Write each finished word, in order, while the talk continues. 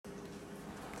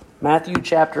Matthew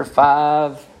chapter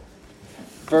 5,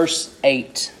 verse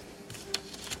 8.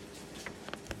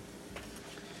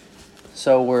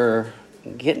 So we're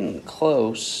getting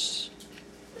close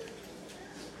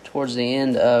towards the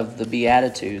end of the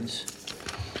Beatitudes.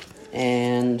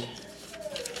 And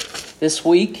this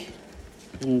week,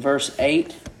 in verse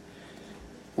 8,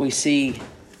 we see,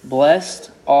 "Blessed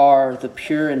are the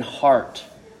pure in heart,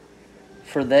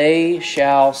 for they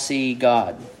shall see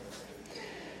God."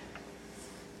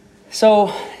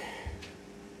 So,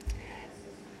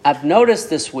 I've noticed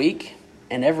this week,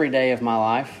 and every day of my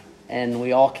life, and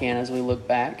we all can as we look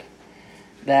back,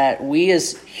 that we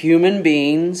as human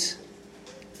beings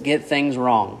get things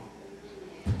wrong.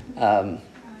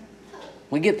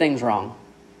 We get things wrong.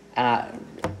 I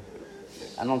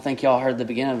don't think y'all heard the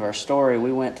beginning of our story.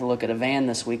 We went to look at a van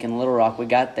this week in Little Rock. We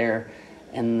got there,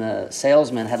 and the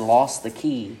salesman had lost the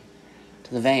key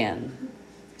to the van.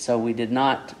 So we did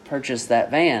not purchase that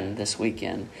van this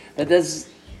weekend. But it's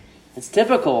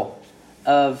typical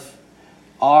of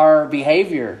our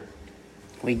behavior.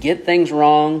 We get things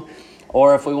wrong,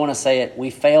 or if we want to say it, we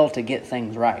fail to get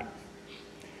things right.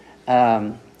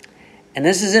 And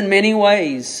this is in many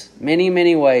ways,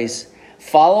 many ways.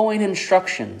 Following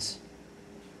instructions.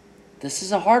 This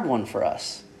is a hard one for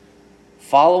us.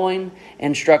 Following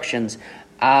instructions.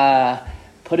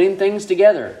 Putting things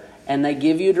together. And they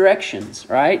give you directions,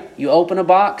 right? You open a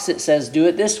box, it says, do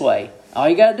it this way. All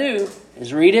you got to do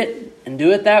is read it and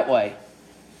do it that way.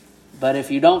 But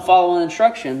if you don't follow the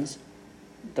instructions,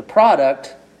 the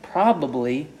product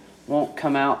probably won't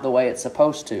come out the way it's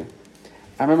supposed to.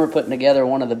 I remember putting together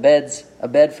one of the beds, a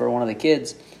bed for one of the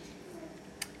kids,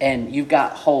 and you've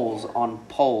got holes on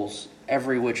poles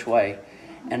every which way.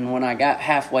 And when I got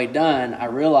halfway done, I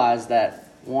realized that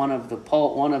one of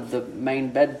the main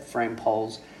bed frame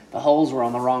poles, the holes were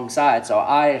on the wrong side. So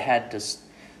I had to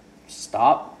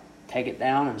stop, take it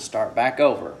down, and start back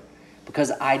over because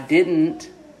I didn't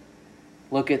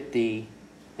look at the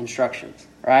instructions,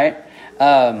 right?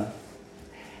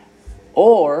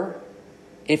 Or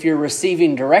if you're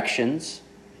receiving directions,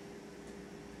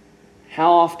 how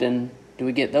often do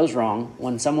we get those wrong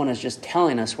when someone is just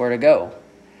telling us where to go?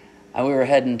 We were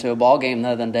heading to a ball game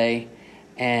the other day,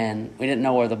 and we didn't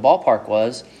know where the ballpark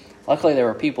was. Luckily, there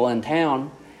were people in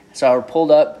town, so I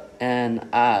pulled up, and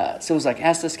so I was like,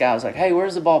 ask this guy, I was like, hey,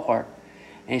 where's the ballpark?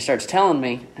 And he starts telling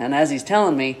me, and as he's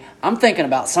telling me, I'm thinking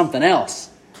about something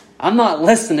else. I'm not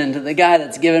listening to the guy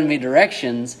that's giving me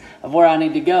directions of where I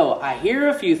need to go. I hear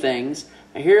a few things.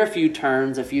 I hear a few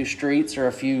turns, a few streets, or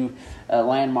a few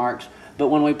landmarks. But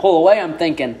when we pull away, I'm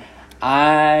thinking,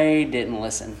 I didn't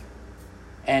listen.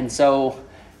 And so,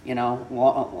 we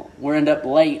end up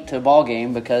late to a ball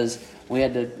game because we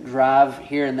had to drive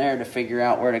here and there to figure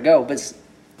out where to go. But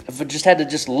if we just had to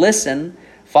just listen,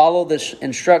 follow the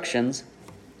instructions,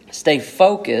 stay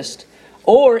focused,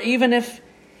 or even if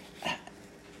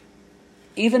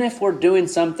we're doing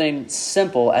something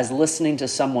simple as listening to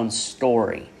someone's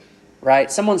story,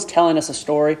 right? Someone's telling us a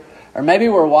story, or maybe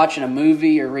we're watching a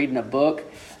movie or reading a book.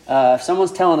 If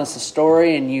someone's telling us a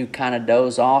story and you kind of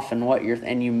doze off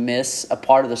and you miss a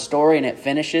part of the story and it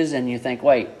finishes and you think,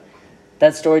 wait,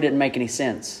 that story didn't make any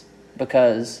sense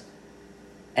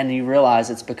and you realize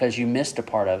it's because you missed a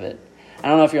part of it. I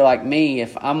don't know if you're like me.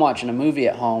 If I'm watching a movie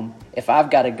at home, if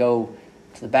I've got to go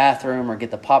to the bathroom or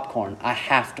get the popcorn, I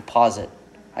have to pause it.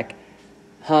 Like,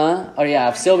 huh? Oh yeah.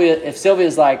 If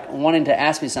Sylvia's like wanting to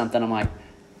ask me something, I'm like,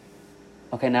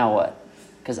 okay, now what?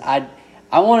 Because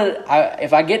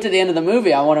if I get to the end of the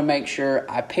movie, I want to make sure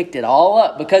I picked it all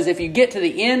up. Because if you get to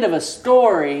the end of a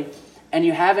story and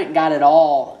you haven't got it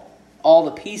all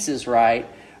the pieces right,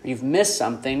 or you've missed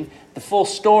something, the full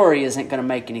story isn't going to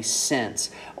make any sense.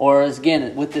 Or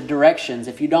again, with the directions,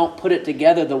 if you don't put it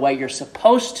together the way you're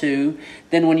supposed to,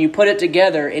 then when you put it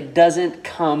together, it doesn't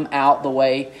come out the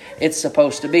way it's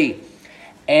supposed to be.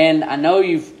 And I know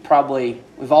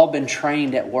we've all been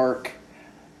trained at work,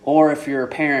 or if you're a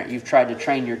parent, you've tried to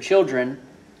train your children,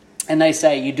 and they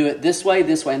say you do it this way,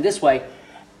 and this way,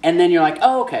 and then you're like,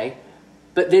 oh, okay.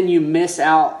 But then you miss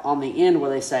out on the end where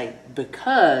they say,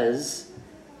 because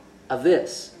of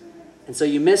this. And so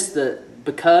you miss the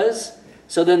because.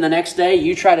 So then the next day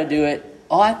you try to do it,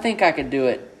 I think I could do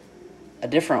it a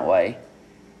different way,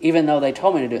 even though they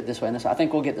told me to do it this way and this way. I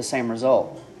think we'll get the same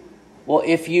result. Well,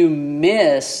 if you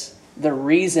miss the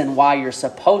reason why you're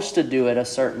supposed to do it a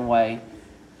certain way,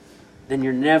 then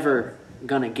you're never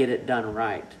going to get it done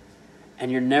right.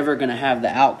 And you're never going to have the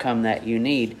outcome that you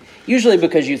need. Usually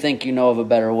because you think you know of a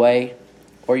better way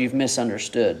or you've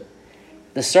misunderstood.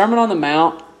 The Sermon on the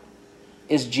Mount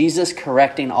is Jesus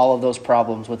correcting all of those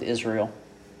problems with Israel.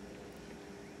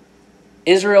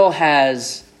 Israel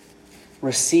has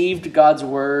received God's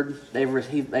word. They've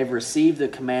received the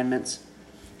commandments.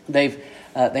 They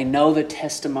know the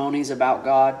testimonies about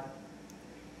God.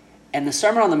 And the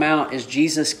Sermon on the Mount is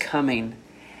Jesus coming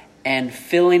and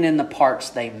filling in the parts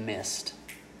they missed.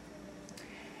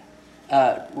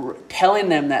 Telling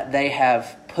them that they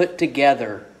have put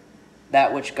together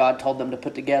that which God told them to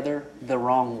put together the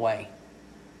wrong way.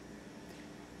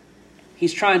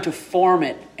 He's trying to form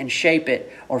it and shape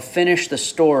it or finish the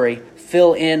story,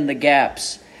 fill in the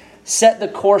gaps, set the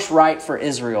course right for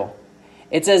Israel.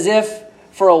 It's as if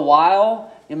for a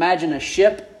while, imagine a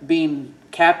ship being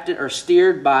captain or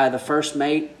steered by the first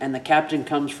mate, and the captain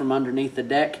comes from underneath the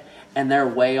deck and they're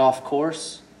way off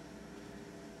course.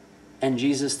 And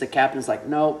Jesus, the captain's like,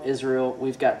 no, Israel,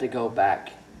 we've got to go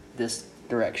back this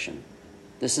direction.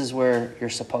 This is where you're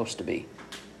supposed to be.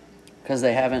 Because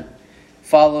they haven't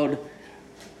followed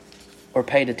or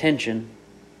paid attention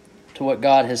to what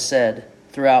God has said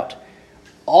throughout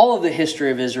all of the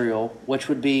history of Israel, which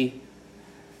would be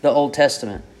the Old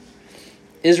Testament.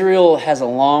 Israel has a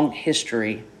long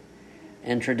history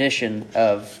and tradition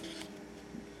of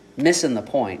missing the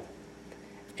point.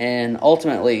 And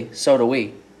ultimately, so do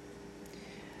we.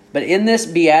 But in this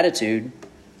beatitude,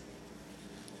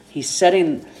 he's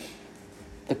setting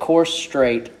the course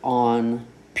straight on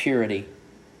purity,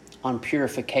 on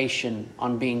purification,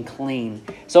 on being clean.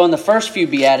 So in the first few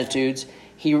beatitudes,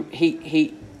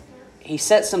 he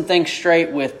sets some things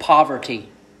straight with poverty.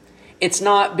 It's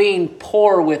not being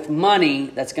poor with money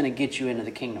that's going to get you into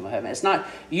the kingdom of heaven. It's not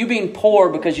you being poor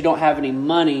because you don't have any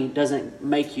money doesn't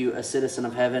make you a citizen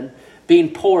of heaven.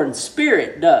 Being poor in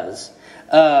spirit does.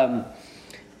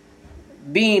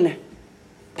 Being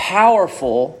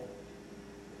powerful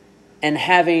and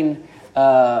having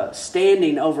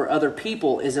standing over other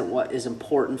people isn't what is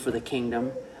important for the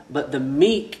kingdom, but the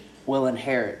meek will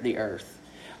inherit the earth.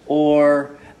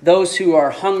 Or those who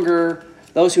hunger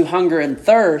and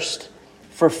thirst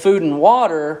for food and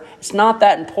water, it's not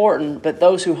that important, but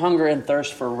those who hunger and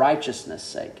thirst for righteousness'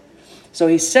 sake. So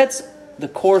he sets the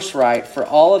course right for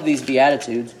all of these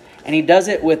beatitudes, and he does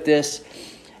it with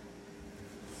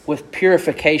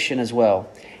purification as well.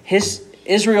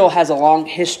 Israel has a long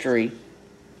history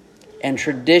and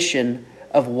tradition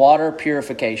of water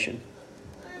purification.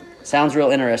 Sounds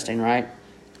real interesting, right?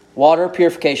 Water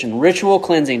purification, ritual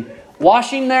cleansing,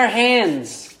 washing their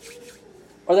hands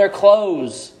or their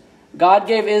clothes. God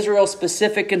gave Israel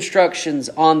specific instructions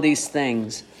on these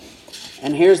things.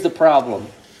 And here's the problem.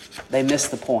 They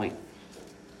missed the point.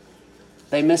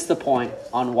 They missed the point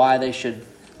on why they should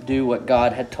do what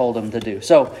God had told them to do.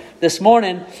 So this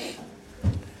morning,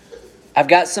 I've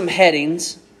got some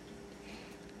headings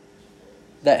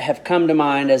that have come to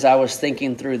mind as I was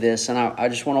thinking through this, and I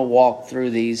just want to walk through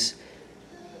these.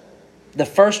 The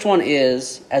first one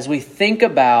is, as we think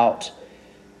about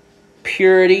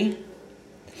purity,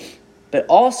 but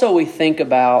also we think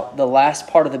about the last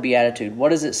part of the Beatitude. What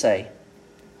does it say?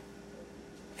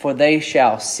 For they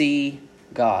shall see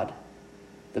God.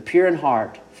 The pure in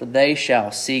heart, for they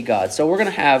shall see God. So we're going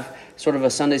to have sort of a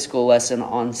Sunday school lesson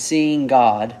on seeing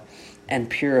God and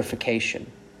purification.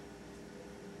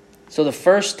 So the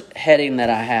first heading that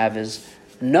I have is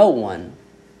no one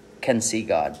can see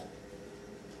God.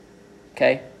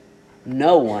 Okay?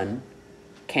 No one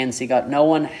can see God. No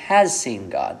one has seen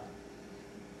God.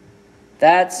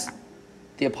 That's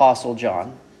the Apostle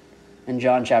John in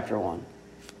John chapter 1.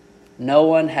 No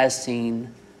one has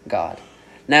seen God.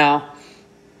 Now,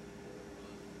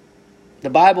 the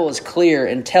Bible is clear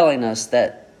in telling us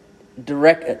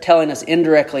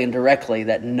indirectly and directly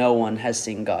that no one has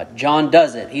seen God. John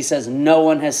does it. He says no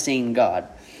one has seen God.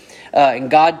 And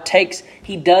God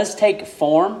does take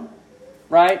form,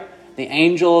 right? The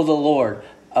angel of the Lord,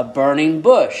 a burning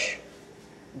bush.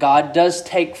 God does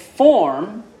take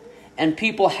form, and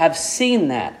people have seen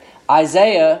that.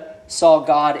 Isaiah saw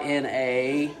God in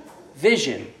a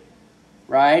vision,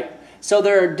 right? So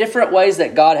there are different ways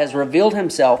that God has revealed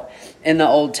himself in the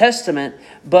Old Testament,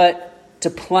 but to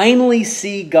plainly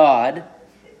see God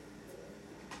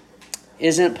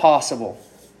isn't possible.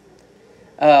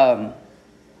 And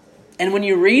when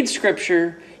you read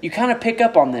Scripture, you kind of pick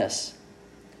up on this.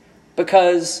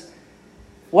 Because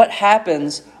what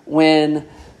happens when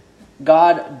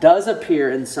God does appear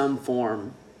in some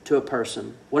form to a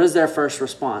person? What is their first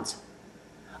response?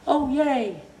 Oh,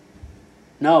 yay.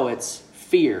 No, it's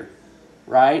fear,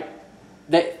 right?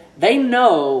 They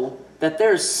know that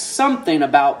there's something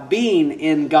about being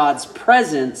in God's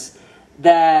presence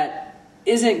that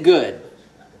isn't good.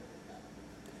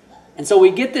 And so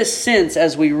we get this sense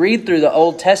as we read through the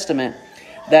Old Testament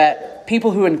that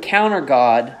people who encounter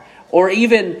God or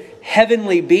even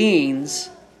heavenly beings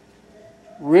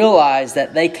realize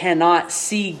that they cannot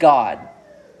see God.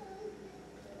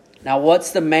 Now,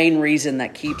 what's the main reason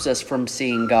that keeps us from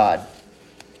seeing God?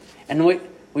 And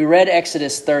we read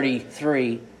Exodus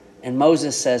 33, and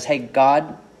Moses says, hey,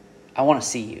 God, I want to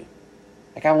see you.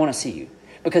 Like, I want to see you.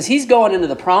 Because he's going into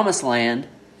the promised land,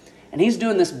 and he's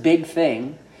doing this big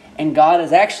thing, and God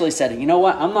has actually said, you know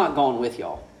what? I'm not going with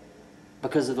y'all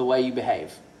because of the way you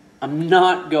behave. I'm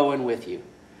not going with you.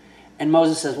 And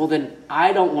Moses says, well, then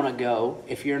I don't want to go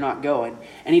if you're not going.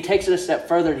 And he takes it a step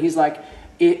further, and he's like,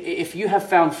 if you have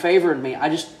found favor in me, I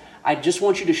just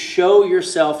want you to show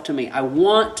yourself to me. I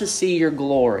want to see your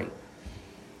glory.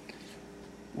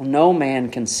 Well, no man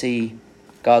can see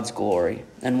God's glory.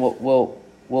 And we'll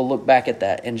look back at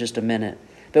that in just a minute.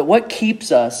 But what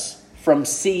keeps us from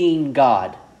seeing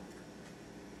God?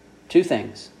 Two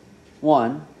things.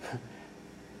 One,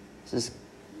 this is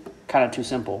kind of too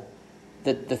simple.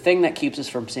 The thing that keeps us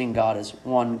from seeing God is,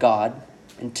 one, God,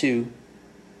 and two,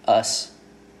 us.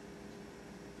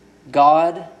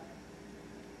 God,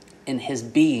 in his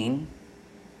being,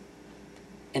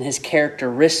 in his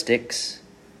characteristics,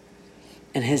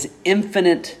 in his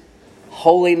infinite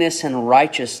holiness and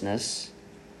righteousness,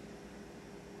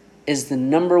 is the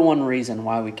number one reason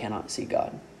why we cannot see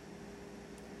God.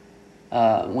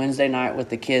 Wednesday night with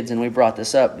the kids, and we brought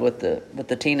this up with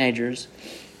the teenagers,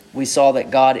 we saw that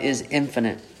God is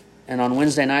infinite. And on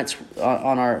Wednesday nights,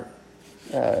 on our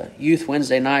youth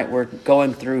Wednesday night, we're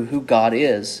going through who God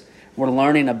is. We're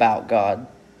learning about God.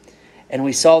 And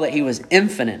we saw that he was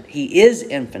infinite. He is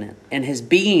infinite in his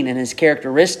being and his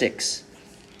characteristics.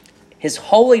 His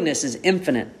holiness is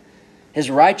infinite. His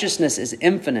righteousness is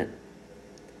infinite.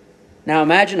 Now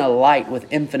imagine a light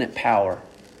with infinite power.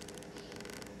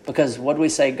 Because what do we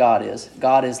say God is?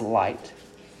 God is light.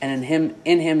 And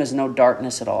in him is no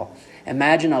darkness at all.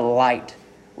 Imagine a light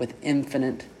with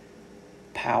infinite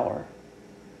power.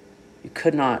 You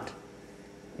could not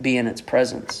be in its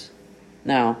presence.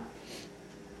 Now,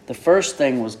 the first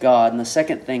thing was God, and the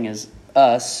second thing is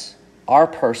us, our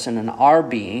person and our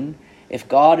being. If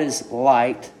God is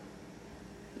light,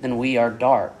 then we are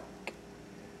dark.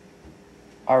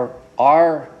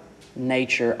 Our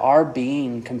nature, our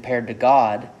being compared to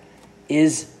God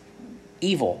is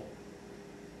evil.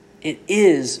 It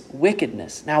is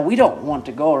wickedness. Now, we don't want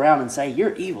to go around and say,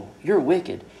 you're evil, you're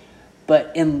wicked.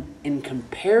 But in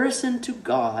comparison to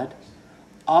God,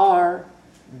 our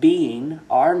being,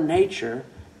 our nature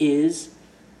is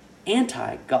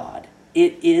anti-God.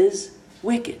 It is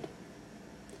wicked.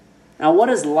 Now, what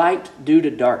does light do to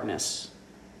darkness?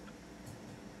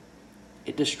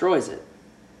 It destroys it.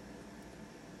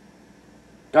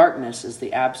 Darkness is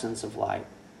the absence of light.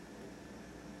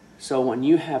 So when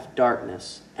you have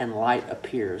darkness and light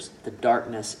appears, the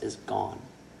darkness is gone.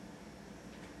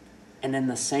 And in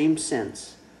the same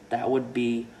sense, that would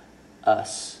be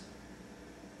us.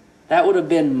 That would have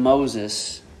been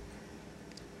Moses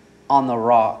on the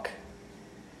rock.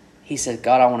 He said,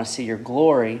 God, I want to see your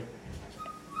glory.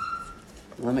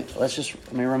 Let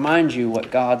me remind you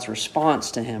what God's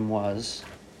response to him was.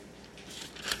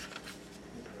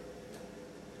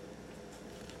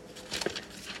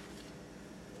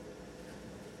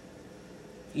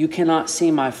 You cannot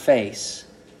see my face,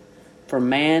 for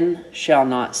man shall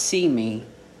not see me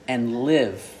and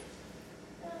live.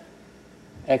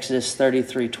 Exodus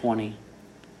 33:20.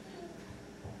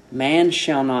 Man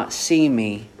shall not see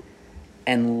me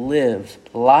and live.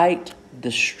 Light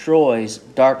destroys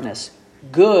darkness.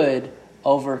 Good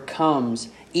overcomes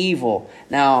evil.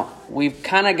 Now, we've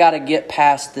kind of got to get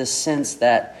past this sense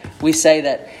that we say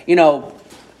that,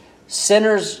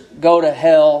 sinners go to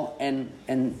hell and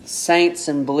saints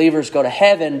and believers go to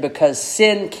heaven because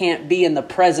sin can't be in the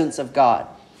presence of God.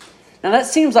 Now that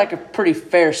seems like a pretty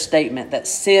fair statement, that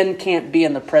sin can't be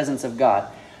in the presence of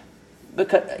God.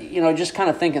 Because, just kind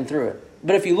of thinking through it.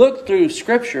 But if you look through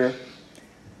Scripture,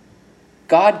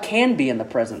 God can be in the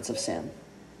presence of sin.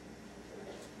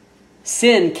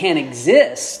 Sin can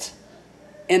exist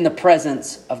in the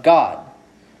presence of God.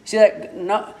 See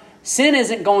that? Sin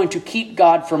isn't going to keep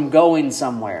God from going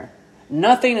somewhere.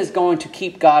 Nothing is going to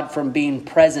keep God from being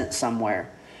present somewhere.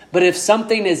 But if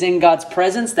something is in God's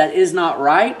presence that is not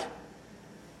right,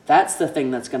 that's the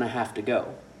thing that's going to have to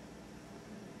go.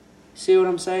 See what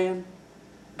I'm saying?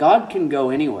 God can go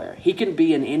anywhere. He can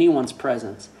be in anyone's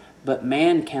presence. But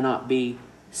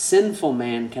sinful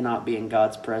man cannot be in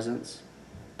God's presence.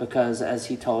 Because as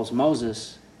he tells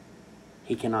Moses,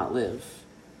 he cannot live.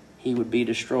 He would be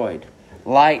destroyed.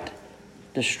 Light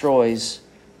destroys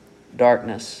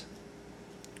darkness.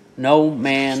 No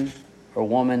man or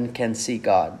woman can see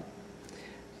God.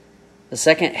 The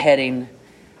second heading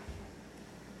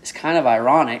is kind of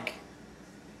ironic.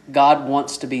 God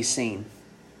wants to be seen.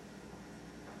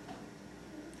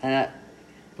 And that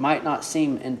might not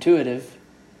seem intuitive,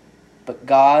 but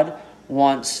God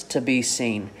wants to be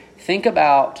seen. Think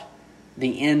about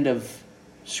the end of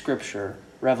Scripture,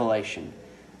 Revelation,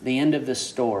 the end of this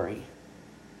story.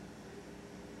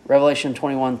 Revelation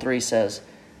 21:3 says,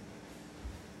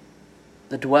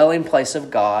 the dwelling place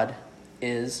of God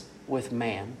is with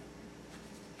man.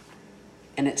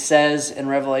 And it says in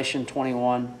Revelation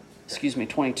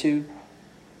 22,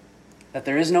 that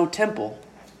there is no temple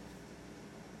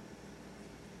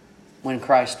when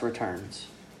Christ returns.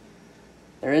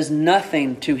 There is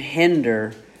nothing to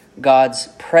hinder God's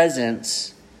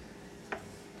presence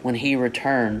when He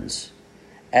returns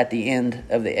at the end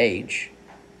of the age.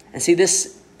 And see,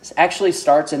 this actually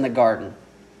starts in the garden.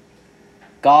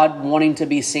 God wanting to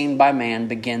be seen by man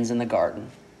begins in the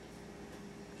garden.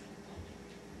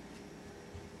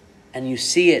 And you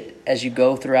see it as you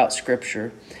go throughout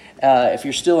Scripture. If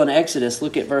you're still in Exodus,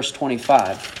 look at verse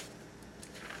 25.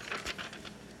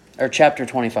 Or chapter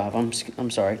 25.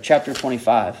 I'm sorry. Chapter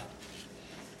 25.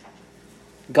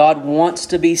 God wants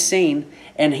to be seen.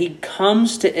 And He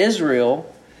comes to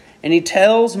Israel. And He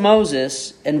tells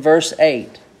Moses in verse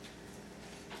 8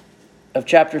 of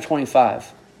chapter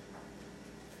 25.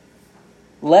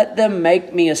 Let them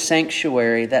make me a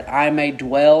sanctuary that I may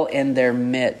dwell in their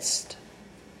midst.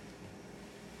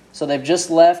 So they've just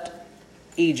left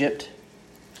Egypt.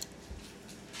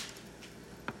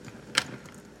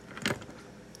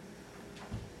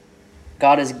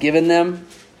 God has given them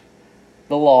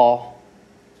the law.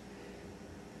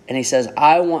 And He says,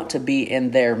 I want to be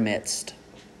in their midst.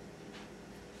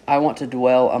 I want to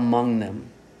dwell among them.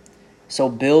 So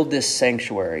build this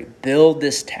sanctuary. Build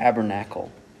this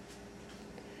tabernacle.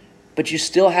 But you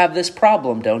still have this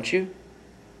problem, don't you?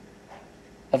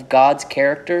 Of God's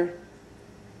character,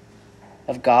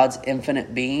 of God's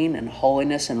infinite being and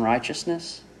holiness and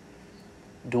righteousness,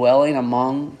 dwelling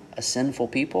among a sinful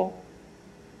people.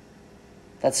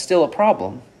 That's still a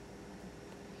problem.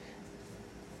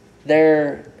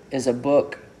 There is a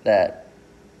book that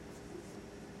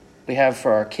we have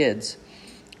for our kids.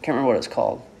 I can't remember what it's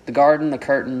called. The Garden, the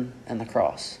Curtain, and the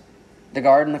Cross. The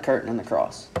Garden, the Curtain, and the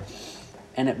Cross.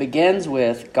 And it begins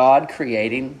with God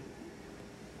creating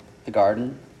the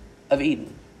Garden of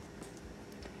Eden.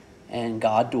 And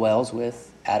God dwells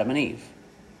with Adam and Eve.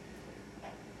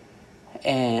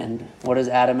 And what does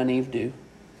Adam and Eve do?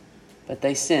 But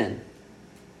they sin.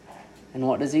 And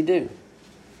what does He do?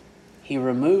 He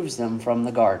removes them from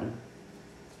the garden.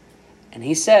 And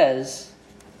He says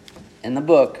in the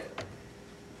book,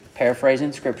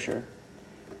 paraphrasing Scripture,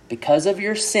 because of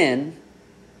your sin,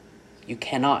 you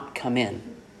cannot come in.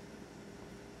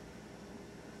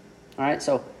 All right,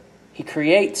 so He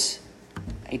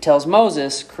tells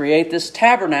Moses, create this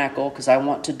tabernacle because I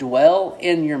want to dwell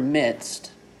in your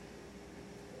midst.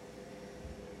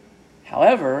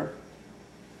 However,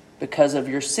 because of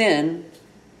your sin,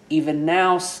 even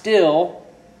now still,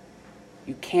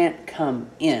 you can't come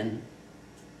in.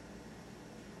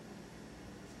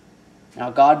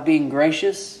 Now, God being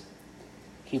gracious,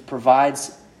 He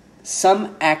provides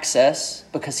some access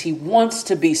because He wants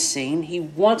to be seen. He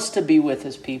wants to be with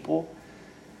His people.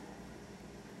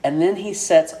 And then He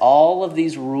sets all of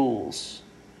these rules.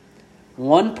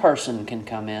 One person can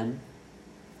come in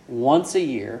once a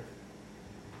year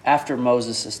after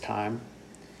Moses' time.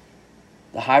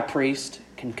 The high priest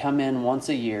can come in once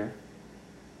a year,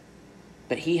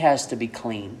 but he has to be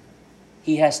clean.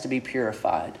 He has to be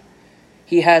purified.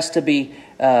 He has to be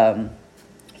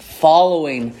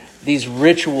following these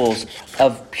rituals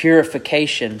of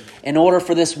purification in order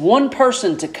for this one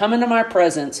person to come into my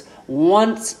presence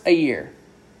once a year.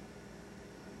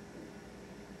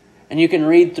 And you can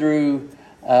read through,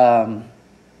 I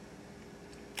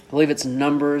believe it's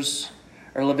Numbers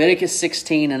or Leviticus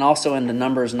 16 and also into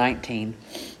Numbers 19.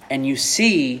 And you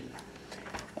see,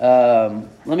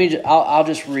 I'll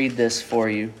just read this for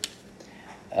you.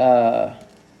 On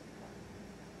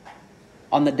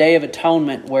the Day of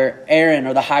Atonement where Aaron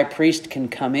or the high priest can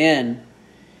come in,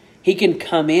 he can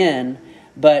come in,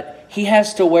 but he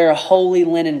has to wear a holy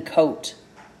linen coat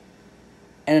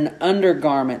and an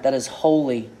undergarment that is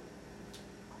holy.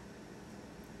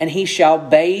 And he shall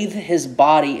bathe his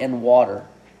body in water.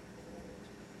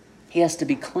 He has to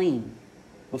be clean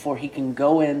before he can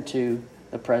go into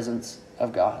the presence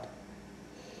of God.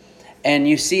 And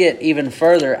you see it even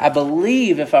further. I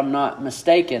believe, if I'm not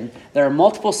mistaken, there are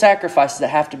multiple sacrifices that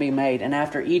have to be made. And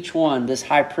after each one, this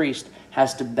high priest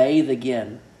has to bathe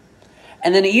again.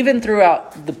 And then even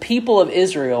throughout the people of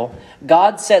Israel,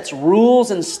 God sets rules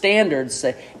and standards.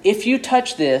 Say, if you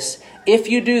touch this, if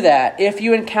you do that, if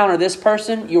you encounter this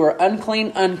person, you are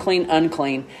unclean, unclean,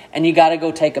 unclean, and you got to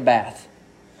go take a bath.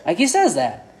 Like he says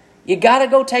that. You got to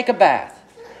go take a bath.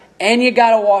 And you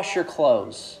got to wash your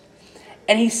clothes.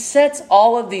 And he sets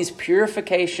all of these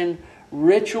purification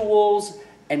rituals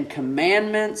and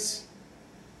commandments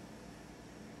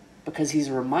because he's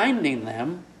reminding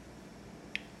them,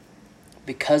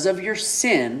 because of your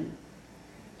sin,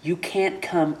 you can't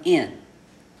come in.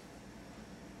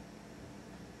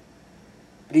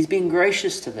 But he's being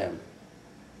gracious to them.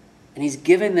 And he's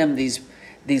giving them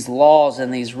these laws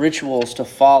and these rituals to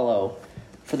follow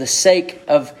for the sake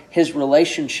of his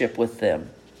relationship with them.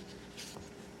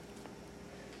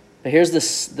 But here's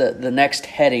the next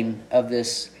heading of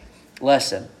this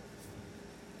lesson.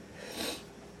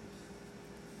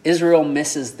 Israel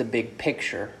misses the big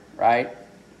picture, right?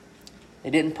 They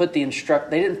didn't put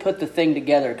the thing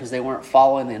together because they weren't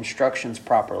following the instructions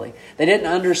properly. They didn't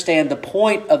understand the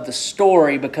point of the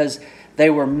story because they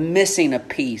were missing a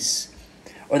piece,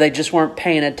 or they just weren't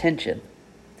paying attention.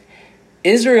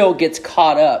 Israel gets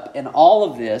caught up in all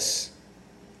of this,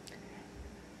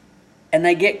 and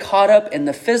they get caught up in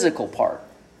the physical part.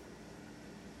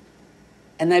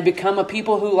 And they become a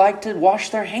people who like to wash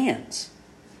their hands,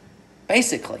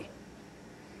 basically.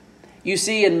 You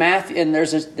see in Matthew, and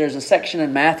there's a section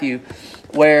in Matthew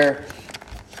where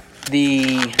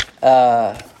the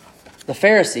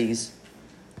Pharisees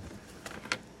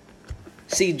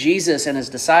see Jesus and his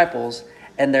disciples,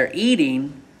 and they're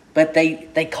eating, but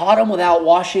they caught them without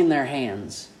washing their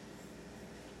hands.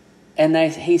 And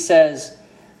they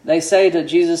say to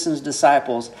Jesus and his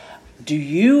disciples, do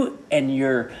you and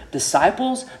your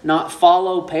disciples not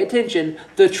follow, pay attention,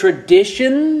 the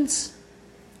traditions?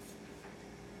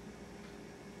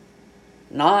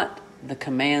 Not the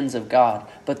commands of God,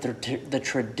 but the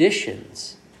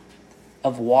traditions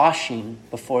of washing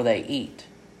before they eat.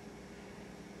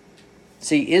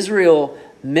 See, Israel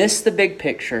missed the big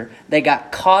picture. They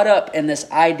got caught up in this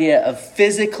idea of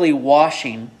physically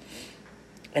washing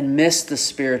and missed the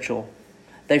spiritual.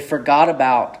 They forgot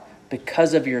about,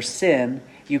 because of your sin,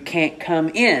 you can't come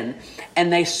in.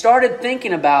 And they started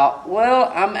thinking about, well,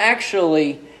 I'm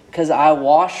actually, because I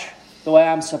wash the way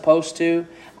I'm supposed to,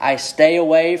 I stay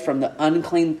away from the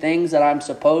unclean things that I'm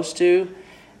supposed to,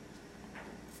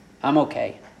 I'm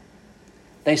okay.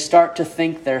 They start to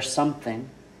think they're something.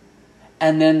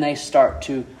 And then they start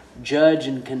to judge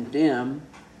and condemn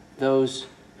those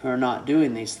who are not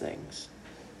doing these things.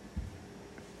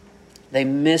 They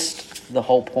missed the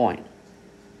whole point.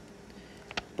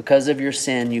 Because of your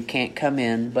sin, you can't come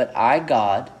in, but I,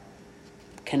 God,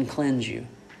 can cleanse you.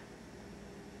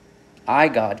 I,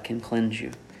 God, can cleanse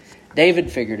you.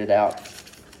 David figured it out.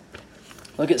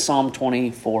 Look at Psalm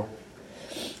 24.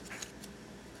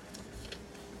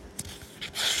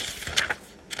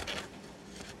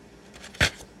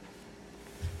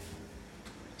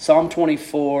 Psalm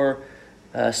 24,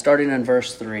 starting in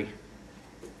verse 3.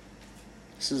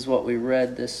 This is what we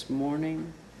read this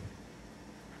morning.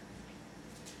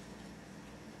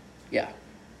 Yeah.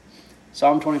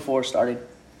 Psalm 24, starting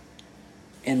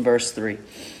in verse 3.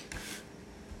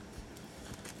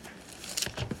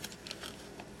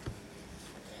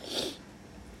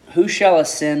 Who shall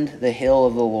ascend the hill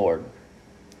of the Lord?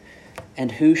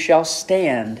 And who shall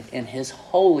stand in his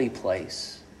holy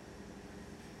place?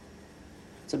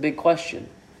 It's a big question.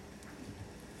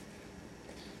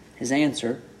 His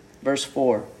answer, verse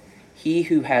 4, he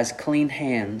who has clean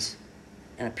hands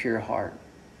and a pure heart.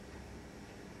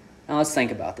 Now let's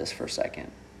think about this for a second.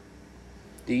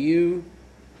 Do you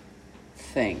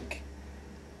think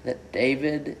that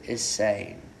David is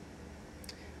saying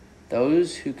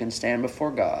those who can stand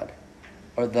before God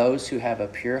are those who have a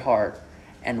pure heart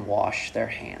and wash their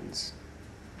hands?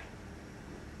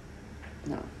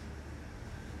 No.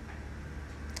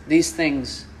 These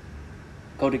things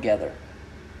go together.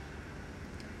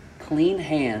 Clean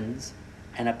hands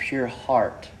and a pure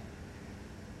heart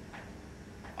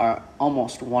are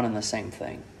almost one and the same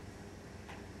thing.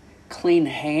 Clean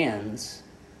hands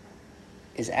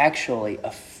is actually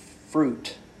a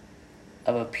fruit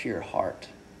of a pure heart.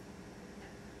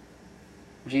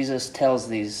 Jesus tells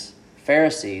these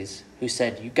Pharisees who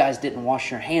said, you guys didn't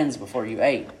wash your hands before you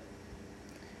ate.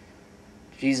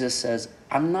 Jesus says,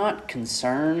 I'm not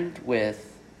concerned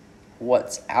with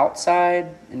what's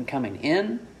outside and coming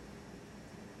in.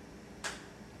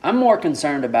 I'm more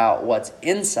concerned about what's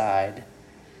inside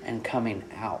and coming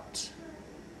out.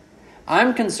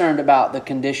 I'm concerned about the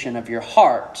condition of your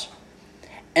heart.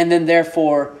 And then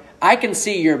therefore, I can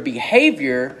see your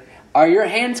behavior. Are your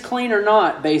hands clean or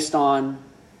not based on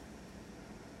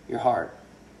your heart?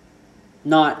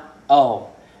 Not, oh,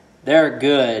 they're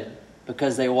good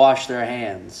because they wash their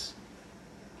hands.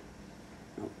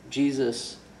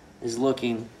 Jesus is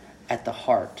looking at the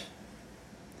heart.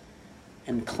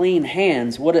 And clean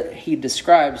hands, he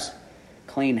describes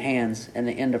clean hands in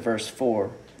the end of verse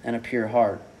 4, and a pure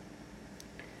heart.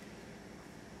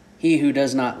 He who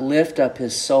does not lift up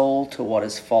his soul to what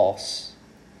is false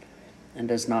and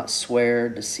does not swear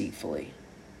deceitfully.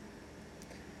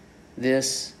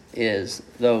 This is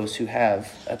those who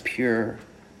have a pure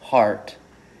heart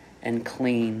and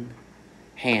clean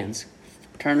hands.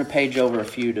 Turn the page over a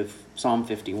few to Psalm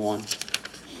 51.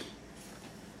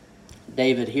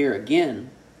 David here again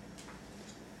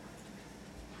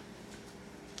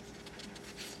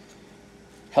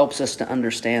helps us to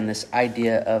understand this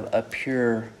idea of a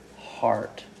pure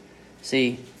heart.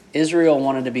 See, Israel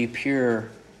wanted to be pure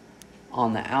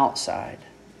on the outside.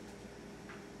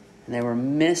 And they were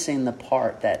missing the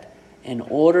part that in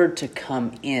order to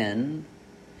come in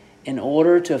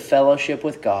order to fellowship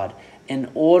with God, in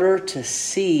order to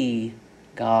see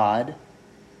God,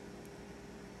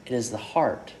 it is the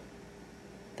heart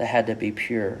that had to be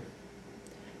pure.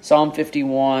 Psalm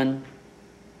 51.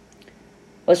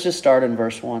 Let's just start in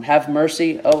verse 1. Have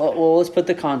mercy. Let's put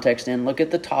the context in. Look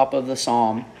at the top of the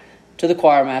psalm. To the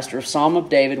choir master, a psalm of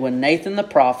David, when Nathan the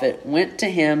prophet went to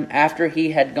him after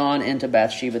he had gone into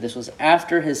Bathsheba. This was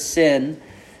after his sin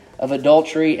of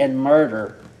adultery and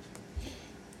murder.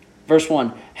 Verse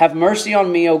 1. Have mercy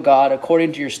on me, O God,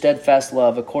 according to your steadfast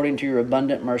love, according to your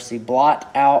abundant mercy.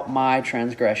 Blot out my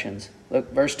transgressions.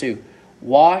 Look, verse 2.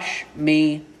 Wash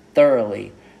me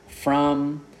thoroughly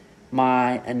from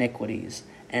my iniquities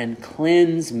and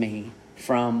cleanse me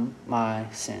from my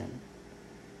sin.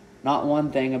 Not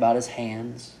one thing about his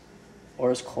hands or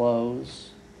his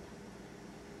clothes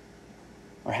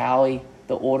or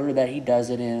the order that he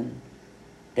does it in.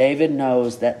 David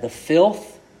knows that the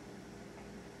filth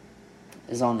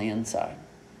is on the inside.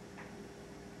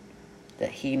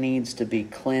 That he needs to be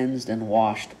cleansed and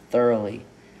washed thoroughly.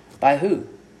 By who?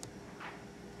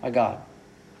 By God.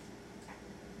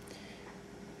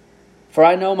 For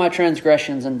I know my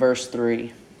transgressions in verse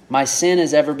 3. My sin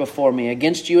is ever before me.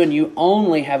 Against you and you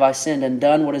only have I sinned and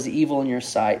done what is evil in your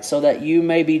sight, so that you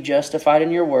may be justified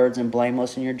in your words and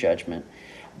blameless in your judgment.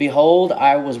 Behold,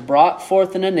 I was brought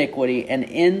forth in iniquity, and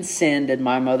in sin did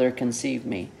my mother conceive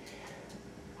me.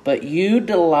 But you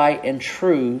delight in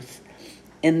truth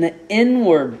in the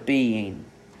inward being.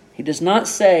 He does not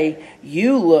say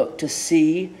you look to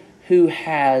see who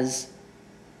has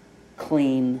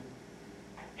clean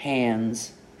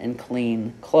hands and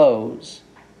clean clothes.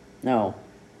 No,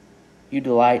 you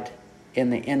delight in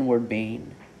the inward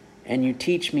being, and you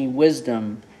teach me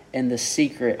wisdom in the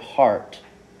secret heart.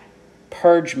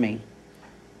 Purge me.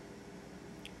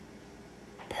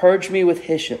 Purge me with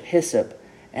hyssop,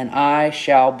 and I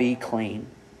shall be clean.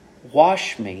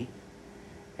 Wash me,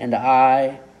 and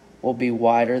I will be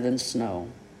whiter than snow.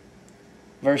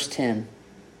 Verse 10.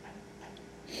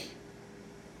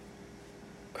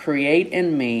 Create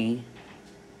in me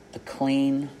a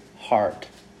clean heart,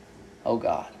 O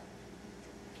God.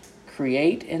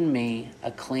 Create in me a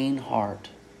clean heart,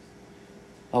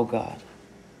 O God.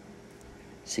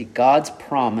 See, God's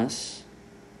promise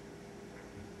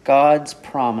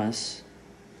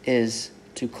is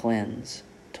to cleanse,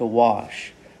 to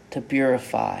wash, to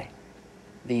purify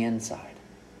the inside,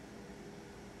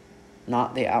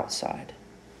 not the outside.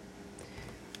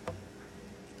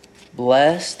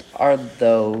 Blessed are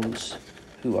those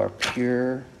who are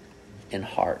pure in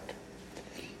heart.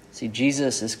 See,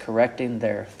 Jesus is correcting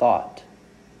their thought.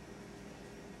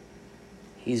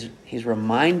 He's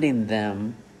reminding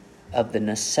them of the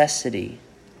necessity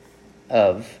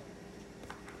of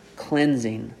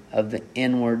cleansing of the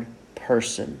inward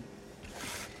person.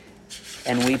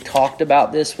 And we talked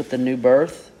about this with the new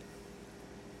birth.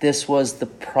 This was the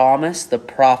promise, the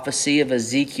prophecy of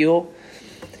Ezekiel.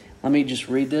 Let me just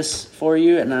read this for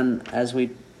you, and then as we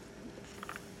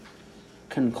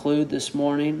conclude this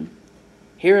morning,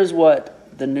 here is what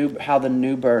how the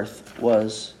new birth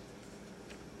was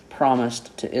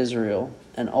promised to Israel,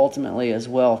 and ultimately as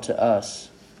well to us.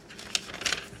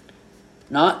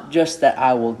 Not just that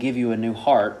I will give you a new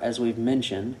heart, as we've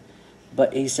mentioned,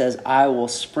 but he says, I will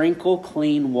sprinkle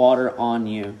clean water on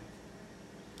you,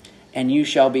 and you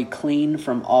shall be clean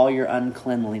from all your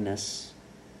uncleanliness,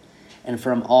 and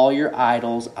from all your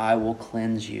idols I will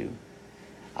cleanse you.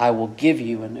 I will give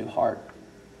you a new heart.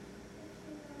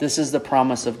 This is the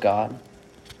promise of God.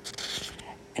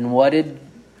 And what did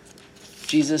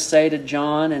Jesus say to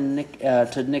John and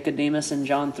to Nicodemus in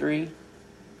John 3?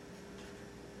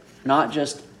 not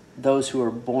just those who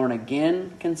are born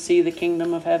again can see the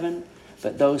kingdom of heaven,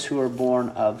 but those who are born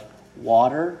of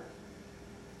water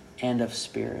and of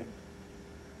spirit.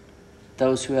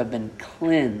 Those who have been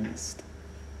cleansed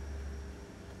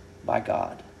by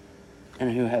God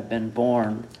and who have been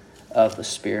born of the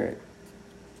Spirit.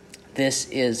 This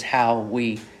is how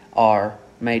we are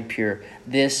made pure.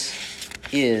 This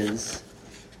is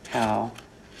how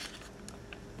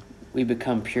we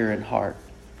become pure in heart.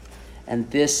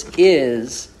 And this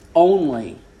is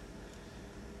only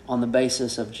on the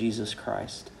basis of Jesus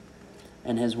Christ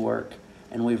and His work.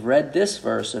 And we've read this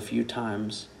verse a few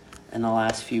times in the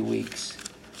last few weeks.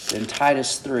 In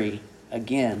Titus 3,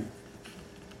 again.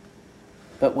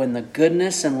 But when the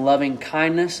goodness and loving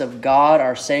kindness of God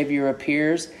our Savior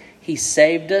appears, He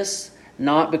saved us,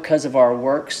 not because of our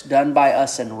works done by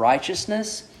us in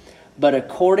righteousness, but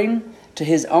according to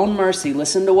His own mercy.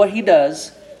 Listen to what He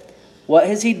does. What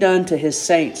has He done to His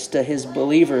saints, to His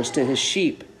believers, to His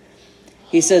sheep?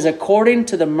 He says, according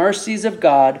to the mercies of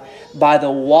God, by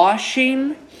the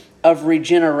washing of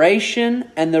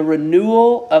regeneration and the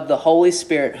renewal of the Holy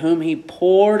Spirit, whom He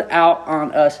poured out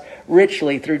on us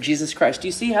richly through Jesus Christ. Do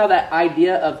you see how that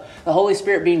idea of the Holy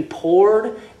Spirit being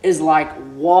poured is like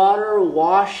water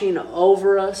washing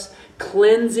over us,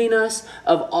 cleansing us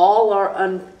of all our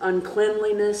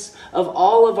uncleanliness, of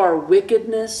all of our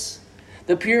wickedness?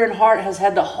 The pure in heart has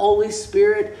had the Holy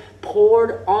Spirit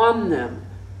poured on them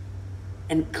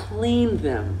and cleaned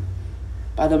them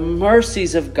by the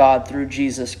mercies of God through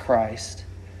Jesus Christ,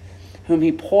 whom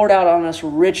He poured out on us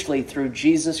richly through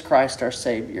Jesus Christ our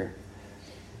Savior.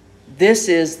 This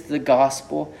is the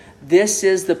gospel. This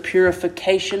is the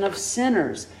purification of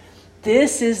sinners.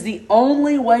 This is the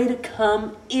only way to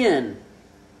come in.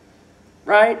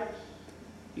 Right?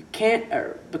 You can't,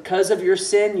 because of your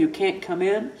sin, you can't come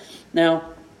in.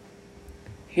 Now,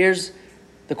 here's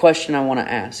the question I want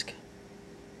to ask.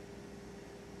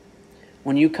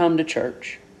 When you come to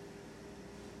church,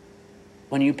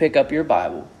 when you pick up your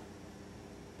Bible,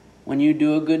 when you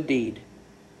do a good deed,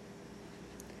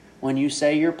 when you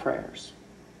say your prayers,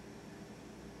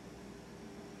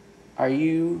 are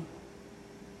you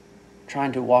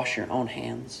trying to wash your own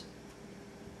hands?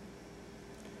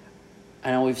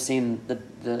 I know we've seen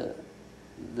the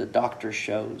doctor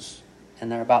shows,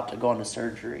 and they're about to go into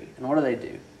surgery. And what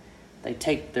do? They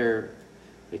take their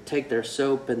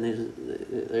soap and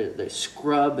they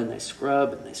scrub and they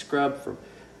scrub and they scrub from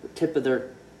the tip of their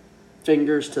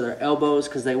fingers to their elbows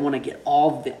because they want to get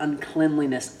all the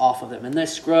uncleanliness off of them. And they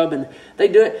scrub and they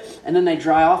do it and then they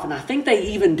dry off, and I think they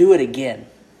even do it again.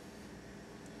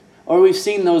 Or we've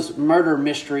seen those murder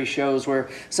mystery shows where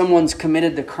someone's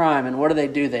committed the crime, and what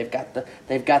do? They've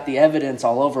got the evidence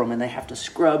all over them, and they have to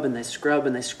scrub and they scrub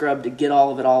and they scrub to get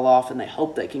all of it all off, and they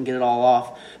hope they can get it all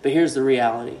off. But here's the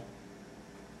reality.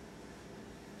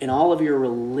 In all of your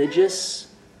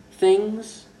religious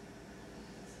things,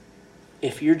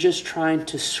 if you're just trying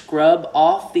to scrub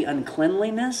off the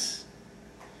uncleanliness,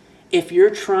 if you're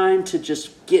trying to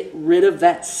just get rid of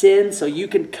that sin so you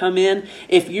can come in,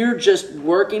 if you're just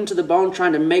working to the bone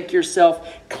trying to make yourself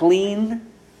clean,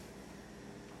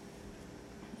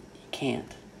 you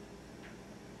can't.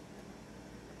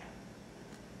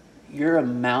 Your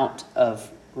amount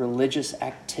of religious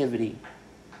activity,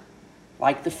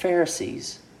 like the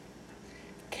Pharisees,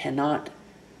 cannot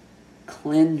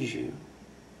cleanse you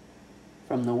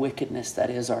from the wickedness that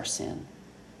is our sin,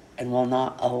 and will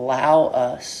not allow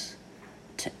us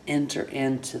to enter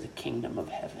into the kingdom of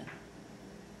heaven.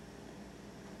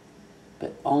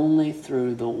 But only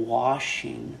through the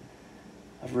washing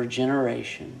of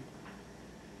regeneration,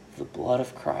 the blood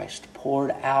of Christ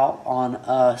poured out on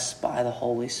us by the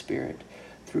Holy Spirit,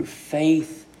 through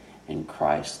faith in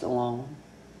Christ alone.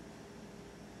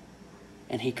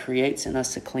 And He creates in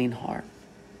us a clean heart.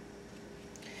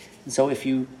 And so if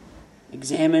you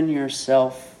examine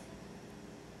yourself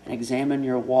and examine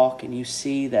your walk, and you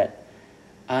see that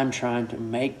I'm trying to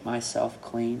make myself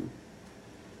clean,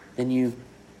 then you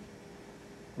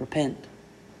repent.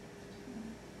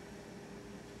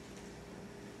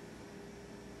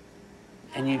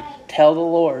 And you tell the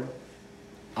Lord,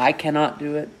 I cannot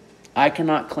do it. I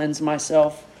cannot cleanse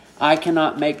myself. I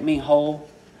cannot make me whole.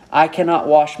 I cannot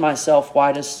wash myself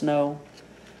white as snow.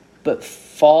 But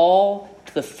fall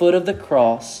to the foot of the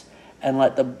cross and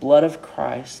let the blood of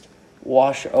Christ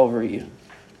wash over you.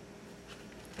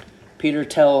 Peter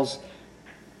tells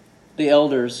the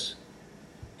elders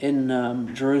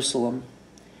in Jerusalem,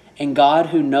 and God,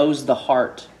 who knows the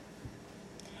heart,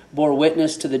 bore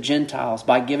witness to the Gentiles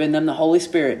by giving them the Holy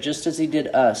Spirit, just as He did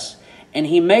us. And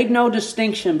He made no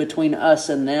distinction between us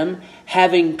and them,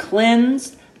 having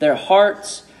cleansed their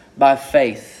hearts by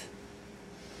faith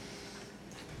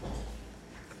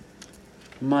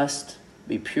must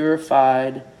be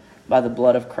purified by the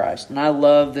blood of Christ. And I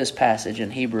love this passage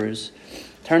in Hebrews.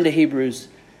 Turn to Hebrews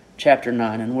chapter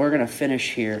 9, and we're going to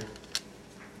finish here.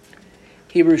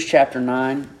 Hebrews chapter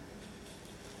 9,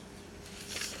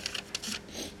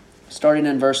 starting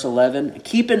in verse 11.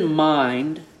 Keep in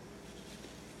mind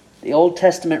the Old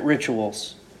Testament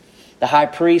rituals. The high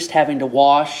priest having to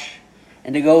wash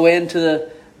and to go into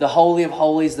the Holy of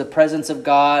Holies, the presence of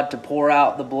God, to pour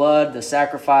out the blood, the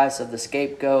sacrifice of the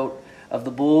scapegoat, of the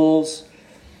bulls,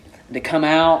 and to come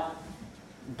out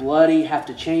bloody, have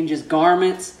to change his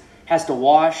garments, has to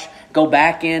wash, go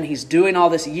back in. He's doing all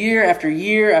this year after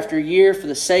year after year for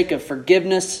the sake of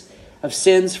forgiveness of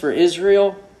sins for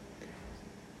Israel.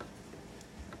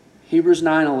 Hebrews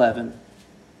 9:11.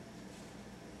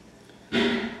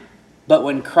 But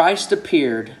when Christ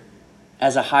appeared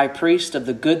as a high priest of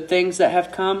the good things that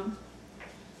have come,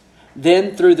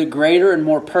 then through the greater and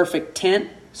more perfect tent,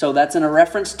 so that's in a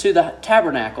reference to the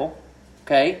tabernacle,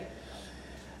 okay?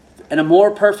 And a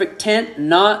more perfect tent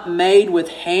not made with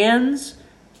hands.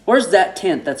 Where's that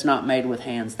tent that's not made with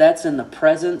hands? That's in the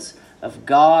presence of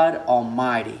God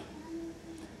Almighty,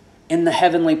 in the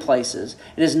heavenly places.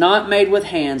 It is not made with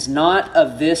hands, not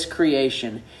of this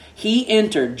creation.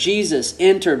 Jesus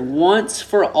entered once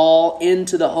for all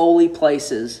into the holy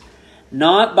places,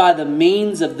 not by the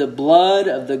means of the blood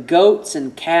of the goats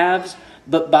and calves,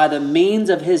 but by the means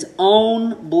of his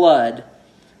own blood,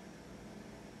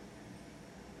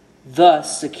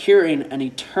 thus securing an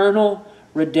eternal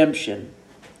redemption.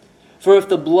 For if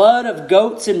the blood of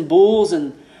goats and bulls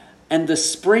and the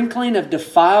sprinkling of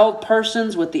defiled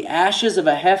persons with the ashes of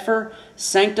a heifer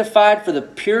sanctified for the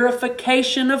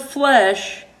purification of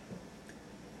flesh,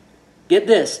 get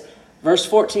this, verse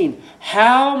 14,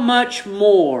 how much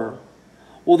more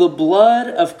will the blood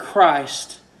of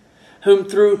Christ, whom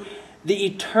through the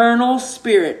eternal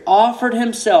Spirit offered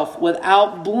himself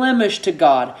without blemish to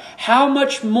God, how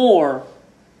much more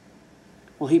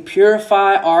will he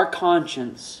purify our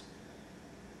conscience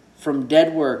from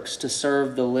dead works to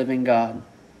serve the living God?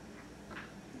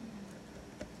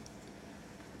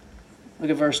 Look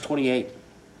at verse 28.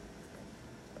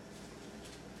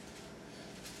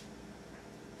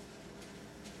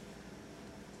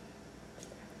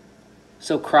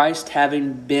 So Christ,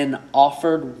 having been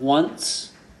offered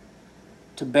once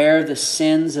to bear the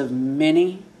sins of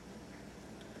many,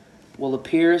 will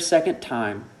appear a second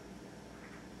time,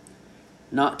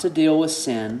 not to deal with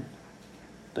sin,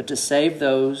 but to save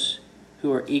those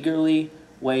who are eagerly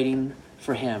waiting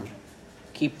for him.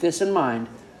 Keep this in mind.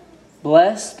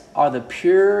 Blessed are the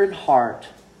pure in heart,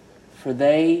 for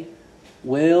they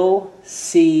will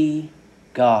see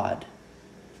God.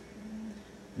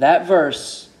 That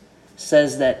verse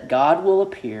says that God will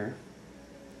appear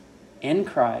in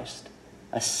Christ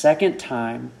a second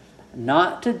time,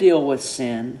 not to deal with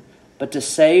sin, but to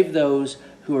save those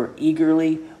who are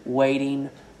eagerly waiting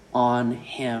on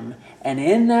him. And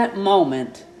in that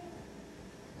moment,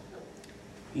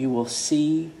 you will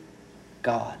see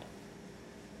God.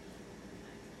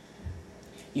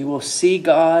 You will see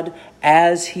God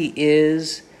as he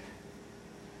is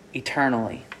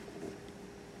eternally,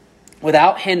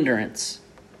 without hindrance.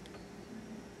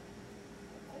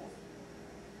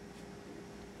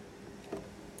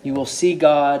 You will see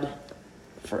God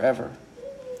forever.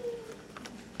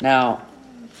 Now,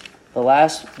 the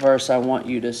last verse I want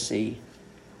you to see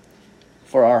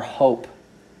for our hope.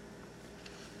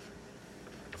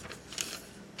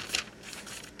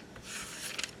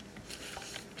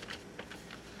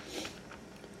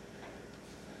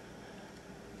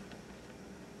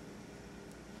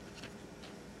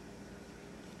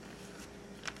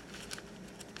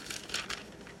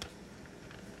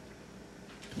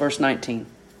 Verse 19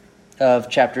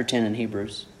 of chapter 10 in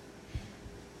Hebrews.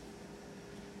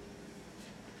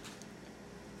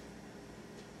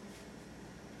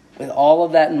 With all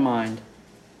of that in mind,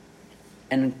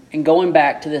 and going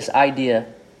back to this idea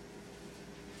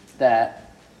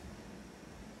that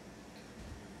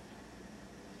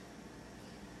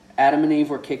Adam and Eve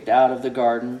were kicked out of the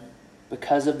garden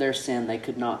because of their sin, they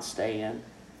could not stay in.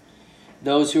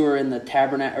 Those who were in the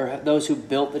tabernacle, or those who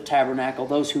built the tabernacle,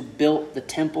 those who built the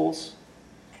temples,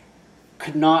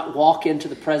 could not walk into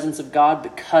the presence of God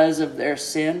because of their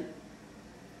sin.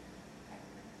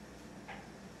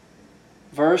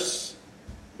 Verse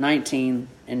 19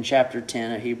 in chapter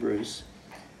 10 of Hebrews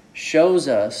shows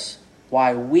us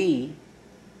why we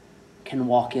can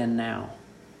walk in now.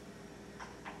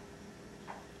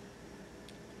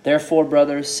 Therefore,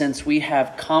 brothers, since we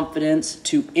have confidence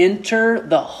to enter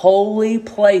the holy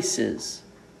places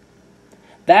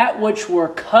that which were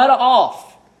cut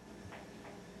off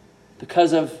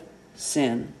because of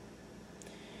sin.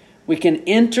 We can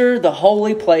enter the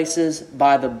holy places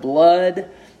by the blood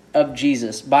of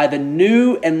Jesus, by the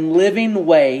new and living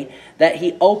way that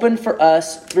He opened for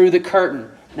us through the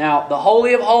curtain. Now, the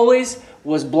Holy of Holies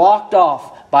was blocked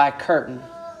off by a curtain.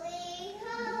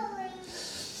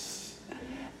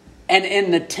 And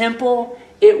in the temple,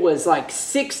 it was like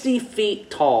 60 feet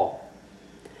tall.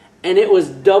 And it was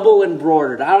double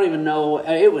embroidered. I don't even know.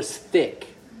 It was thick.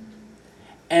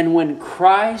 And when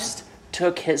Christ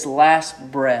took His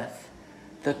last breath,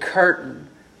 the curtain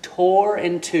tore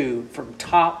in two from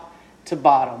top to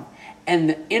bottom. And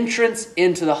the entrance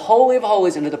into the Holy of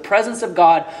Holies, into the presence of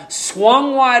God,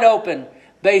 swung wide open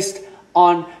based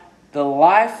on the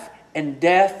life and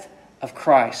death of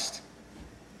Christ.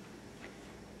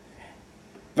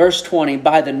 Verse 20,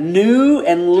 by the new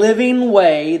and living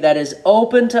way that is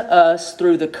open to us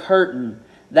through the curtain,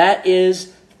 that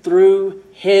is, through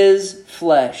His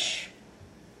flesh.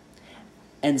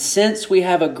 And since we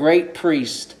have a great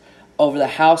priest over the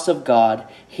house of God,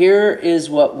 here is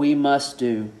what we must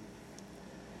do.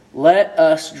 Let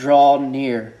us draw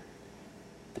near.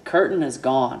 The curtain is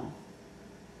gone.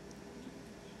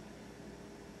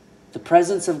 The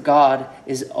presence of God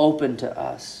is open to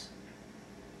us.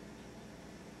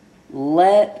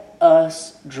 Let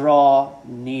us draw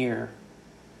near.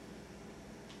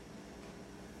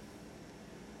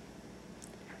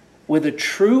 With a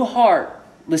true heart,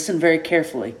 listen very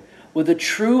carefully, with a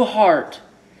true heart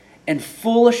and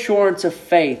full assurance of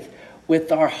faith, with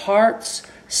our hearts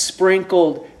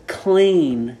sprinkled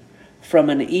clean from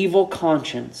an evil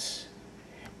conscience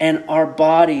and our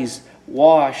bodies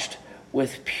washed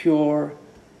with pure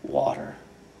water.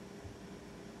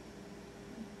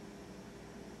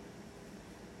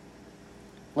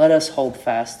 Let us hold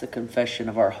fast the confession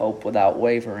of our hope without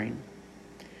wavering.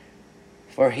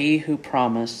 For He who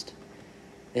promised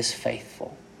is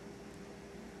faithful.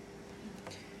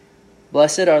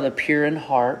 Blessed are the pure in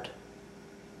heart,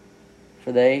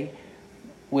 for they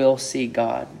will see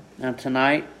God. Now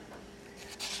tonight,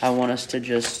 I want us to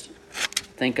just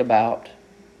think about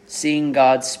seeing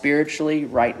God spiritually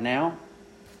right now,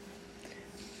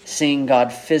 seeing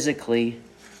God physically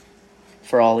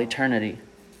for all eternity.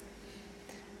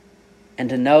 And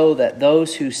to know that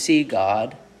those who see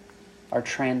God are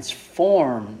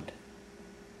transformed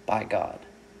by God.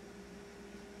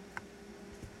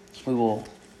 We will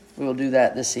do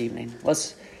that this evening.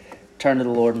 Let's turn to the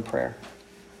Lord in prayer.